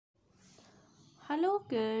Hello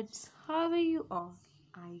kids, how are you all?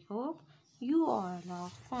 I hope you all are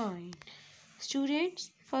fine.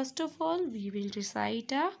 Students, first of all, we will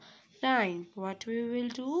recite a rhyme. What we will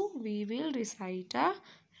do? We will recite a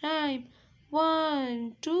rhyme.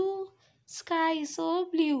 1, 2, sky so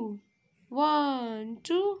blue. 1,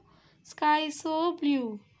 2, sky so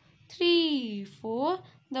blue. 3, 4,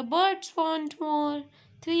 the birds want more.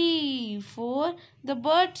 3, 4, the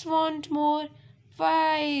birds want more.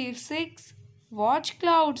 5, 6, watch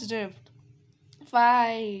clouds drift.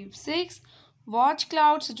 5, 6, watch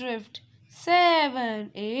clouds drift. 7,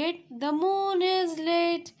 8, the moon is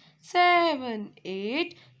late. 7,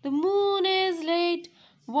 8, the moon is late.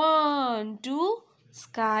 1, 2,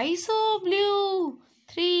 sky so blue.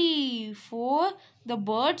 3, 4, the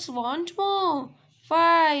birds want more.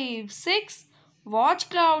 5, 6, watch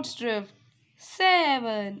clouds drift.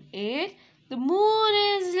 7, 8, the moon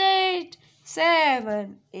is late.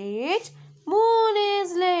 7, 8, moon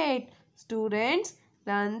is late. Students,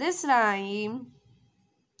 learn this rhyme.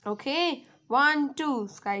 Okay. 1, 2,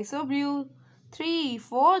 sky so blue. 3,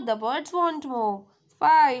 4, the birds want more.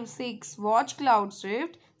 5, 6, watch clouds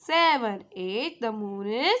drift. 7, 8, the moon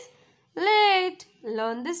is late.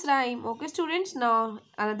 Learn this rhyme. Okay, students. Now,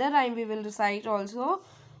 another rhyme we will recite also.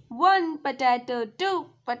 1 potato, 2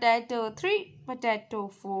 potato, 3 potato,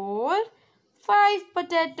 4, 5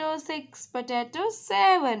 potato, 6 potato,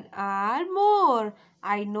 7 are more.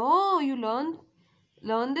 I know you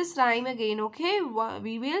learn this rhyme again, okay?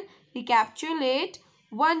 We will recapitulate.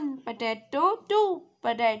 1 potato, 2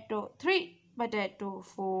 potato, 3 potato,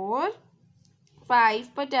 4,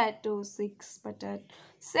 5 potato, 6 potato,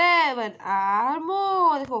 7 are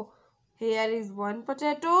more. देखो, here is 1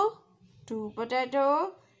 potato, 2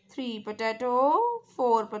 potato, 3 potato,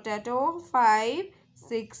 4 potato, 5,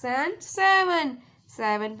 6 and 7.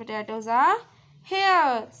 7 potatoes are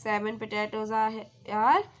here. 7 potatoes are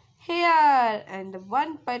here. And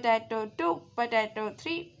 1 potato, 2 potato,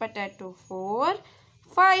 3 potato, 4,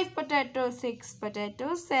 5 potato, 6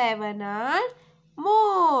 potato, 7 are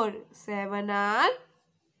more. 7 are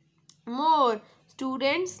more.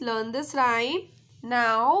 Students, learn this rhyme.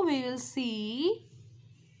 Now we will see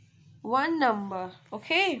one number.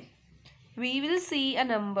 Okay. We will see a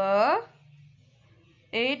number.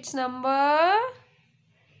 It's number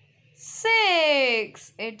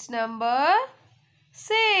 6. It's number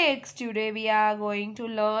 6. Today we are going to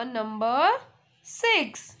learn number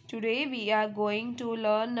 6. Today we are going to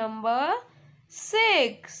learn number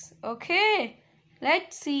 6. Okay.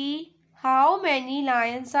 Let's see how many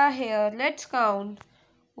lions are here. Let's count.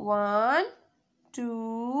 1,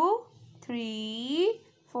 2, 3,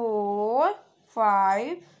 4,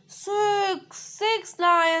 5, 6. 6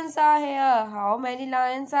 lions are here. How many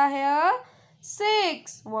lions are here?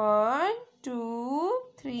 6. 1, 2,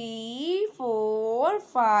 3, 4,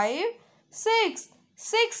 5, 6.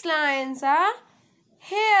 6 lions are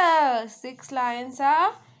here. 6 lions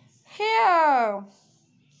are here.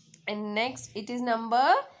 And next it is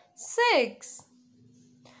number 6.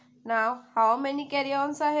 Now how many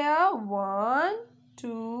carry-ons are here? 1,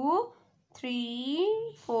 2, 3,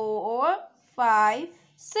 4, 5,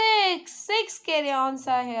 6. 6 carry-ons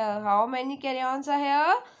are here. How many carry-ons are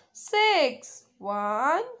here? 6.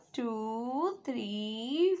 1, 2,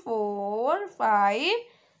 3, 4, 5,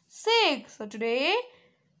 6. So today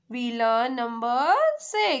we learn number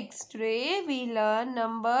 6. Today we learn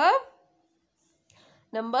number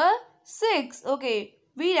 6. Okay.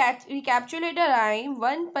 We recapitulate a rhyme.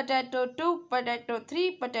 1 potato, 2 potato,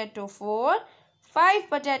 3 potato, 4, 5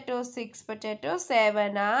 potato, 6 potato,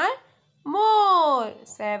 7 are more.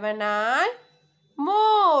 7 are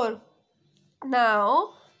more.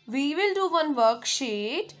 Now, we will do one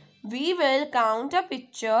worksheet. We will count a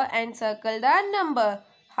picture and circle the number.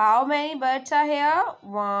 How many birds are here?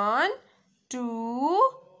 1, 2,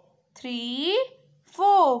 3,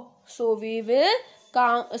 4. So, we will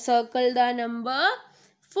circle the number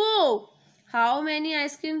 4. How many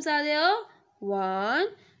ice creams are there? 1,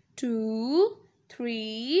 2,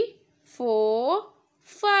 3, 4,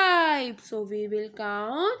 5. So, we will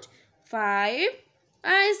count 5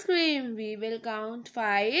 ice cream. We will count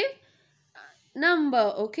 5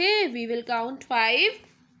 number. Okay, we will count 5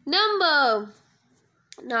 number.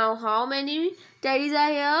 Now, how many teddies are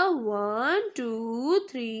here? 1, 2,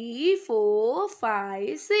 3, 4,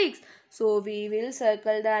 5, 6. So, we will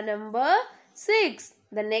circle the number 6.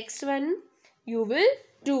 The next one you will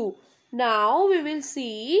do. Now, we will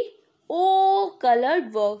see all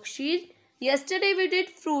colored worksheet. Yesterday, we did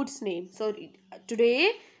fruits name. So,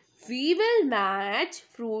 today, we will match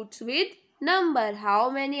fruits with number. How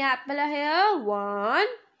many apple are here? 1,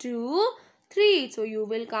 2, 3. So, you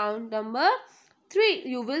will count number 3.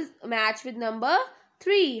 You will match with number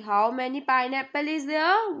 3. How many pineapple is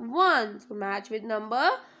there? 1. So match with number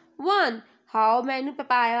 1. How many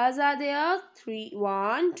papayas are there? 3.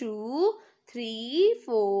 1, 2, 3,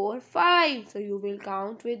 4, 5. So you will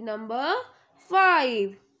count with number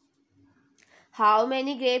 5. How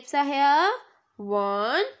many grapes are here?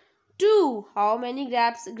 1, 2. How many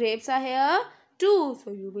grapes are here? 2.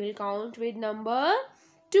 So you will count with number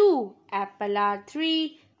 2. Apple are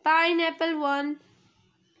 3. Pineapple 1.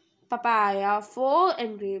 Papaya 4.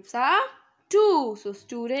 And grapes are 2. So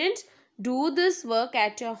students, do this work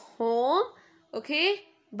at your home. Okay.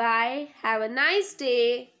 Bye. Have a nice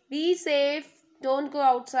day. Be safe. Don't go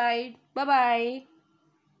outside. Bye-bye.